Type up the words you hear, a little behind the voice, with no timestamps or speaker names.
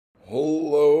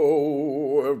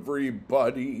Hello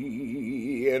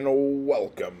everybody and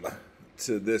welcome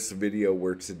to this video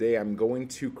where today I'm going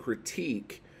to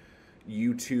critique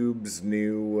YouTube's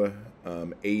new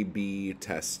A/B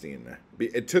testing.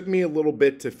 It took me a little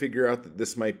bit to figure out that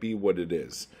this might be what it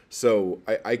is. So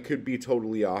I could be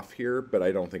totally off here, but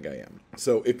I don't think I am.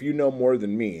 So if you know more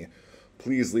than me,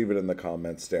 please leave it in the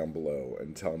comments down below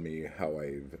and tell me how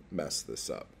I've messed this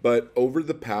up. But over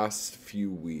the past few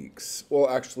weeks, well,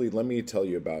 actually, let me tell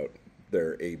you about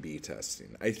their A/B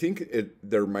testing. I think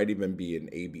there might even be an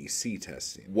ABC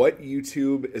testing. What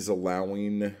YouTube is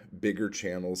allowing bigger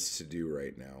channels to do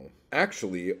right now.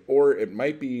 Actually, or it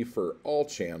might be for all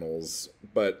channels,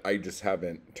 but I just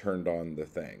haven't turned on the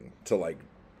thing to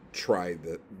try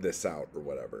this out or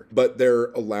whatever. But they're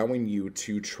allowing you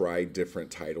to try different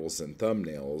titles and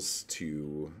thumbnails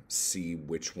to see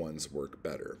which ones work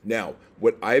better. Now,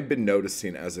 what I've been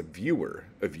noticing as a viewer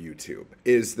of YouTube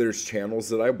is there's channels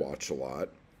that I watch a lot,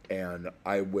 and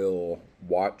I will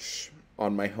watch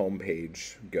on my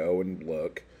homepage, go and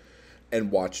look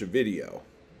and watch a video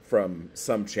from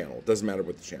some channel. Doesn't matter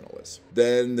what the channel is.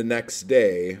 Then the next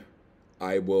day,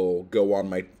 I will go on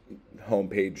my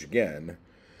homepage again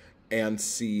and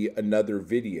see another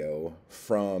video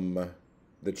from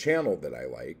the channel that I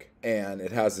like, and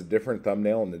it has a different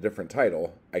thumbnail and a different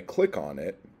title. I click on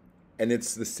it, and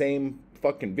it's the same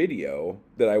fucking video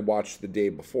that I watched the day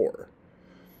before.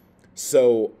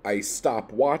 So I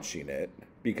stop watching it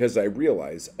because I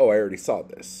realize, oh, I already saw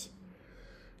this.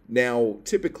 Now,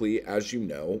 typically, as you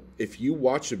know, if you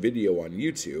watch a video on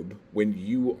YouTube, when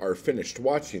you are finished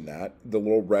watching that, the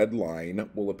little red line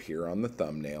will appear on the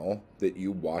thumbnail that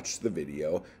you watched the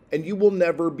video, and you will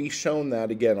never be shown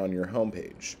that again on your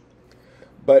homepage.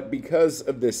 But because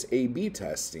of this A/B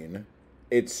testing,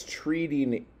 it's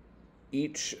treating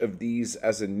each of these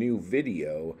as a new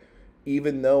video,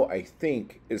 even though I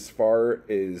think as far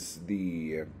as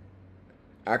the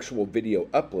actual video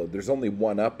upload, there's only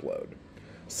one upload.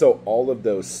 So all of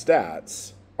those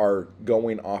stats are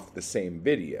going off the same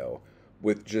video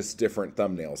with just different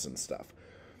thumbnails and stuff.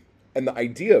 And the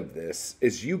idea of this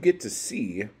is you get to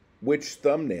see which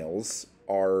thumbnails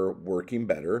are working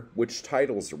better, which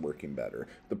titles are working better.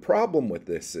 The problem with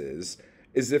this is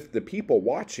if the people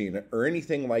watching are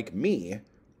anything like me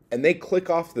and they click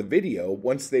off the video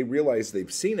once they realize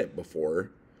they've seen it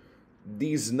before,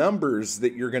 these numbers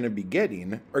that you're going to be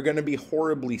getting are going to be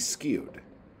horribly skewed.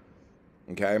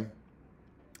 Okay.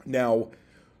 Now,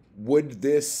 would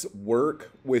this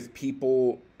work with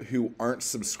people who aren't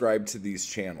subscribed to these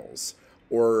channels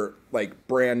or like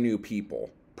brand new people?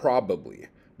 Probably,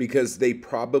 because they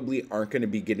probably aren't going to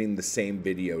be getting the same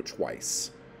video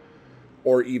twice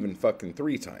or even fucking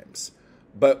 3 times.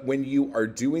 But when you are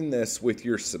doing this with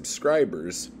your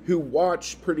subscribers who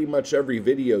watch pretty much every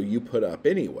video you put up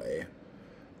anyway,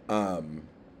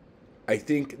 I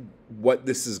think what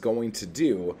this is going to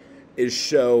do is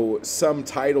show some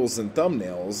titles and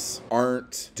thumbnails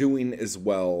aren't doing as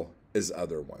well as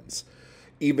other ones.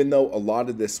 Even though a lot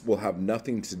of this will have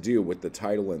nothing to do with the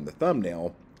title and the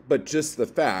thumbnail, but just the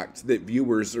fact that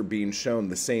viewers are being shown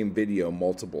the same video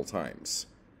multiple times.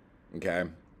 Okay?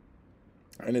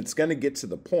 And it's going to get to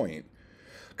the point,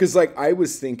 because I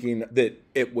was thinking that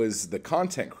it was the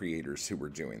content creators who were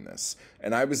doing this,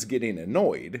 and I was getting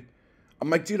annoyed. I'm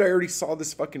like, dude, I already saw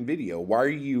this fucking video. Why are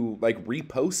you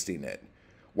reposting it?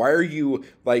 Why are you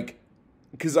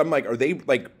because I'm like, are they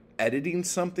editing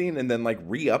something and then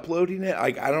re-uploading it? I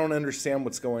don't understand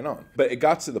what's going on. But it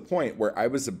got to the point where I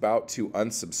was about to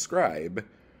unsubscribe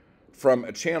from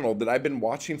a channel that I've been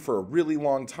watching for a really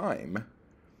long time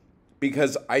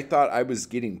because I thought I was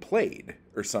getting played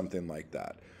or something like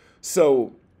that.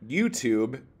 So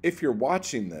YouTube, if you're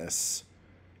watching this,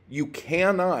 you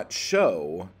cannot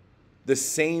show the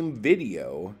same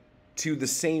video to the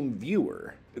same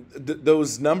viewer.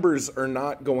 Those numbers are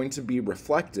not going to be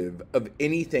reflective of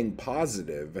anything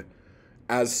positive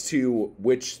as to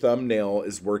which thumbnail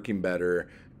is working better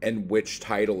and which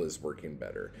title is working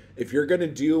better. If you're going to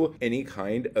do any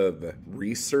kind of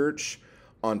research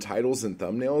on titles and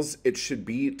thumbnails, it should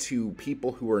be to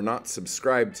people who are not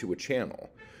subscribed to a channel,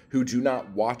 who do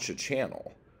not watch a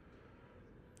channel.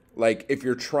 If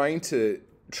you're trying to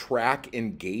track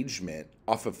engagement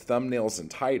off of thumbnails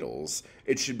and titles,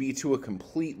 it should be to a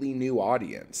completely new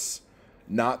audience,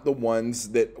 not the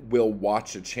ones that will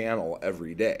watch a channel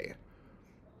every day.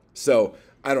 So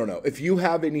I don't know. If you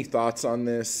have any thoughts on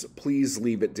this, please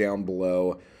leave it down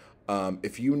below.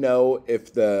 If you know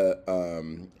if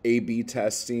the A/B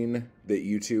testing that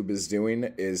YouTube is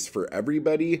doing is for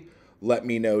everybody, let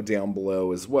me know down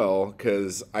below as well,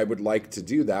 because I would like to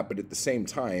do that. But at the same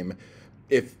time,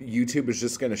 if YouTube is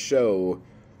just going to show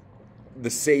the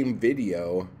same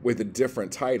video with a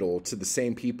different title to the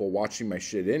same people watching my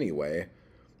shit anyway,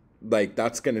 like,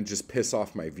 that's going to just piss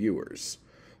off my viewers.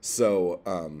 So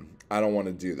I don't want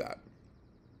to do that.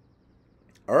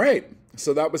 All right.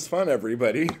 So that was fun,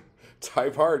 everybody.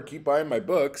 Type hard, keep buying my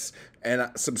books,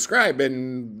 and subscribe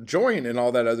and join and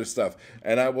all that other stuff.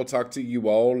 And I will talk to you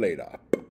all later.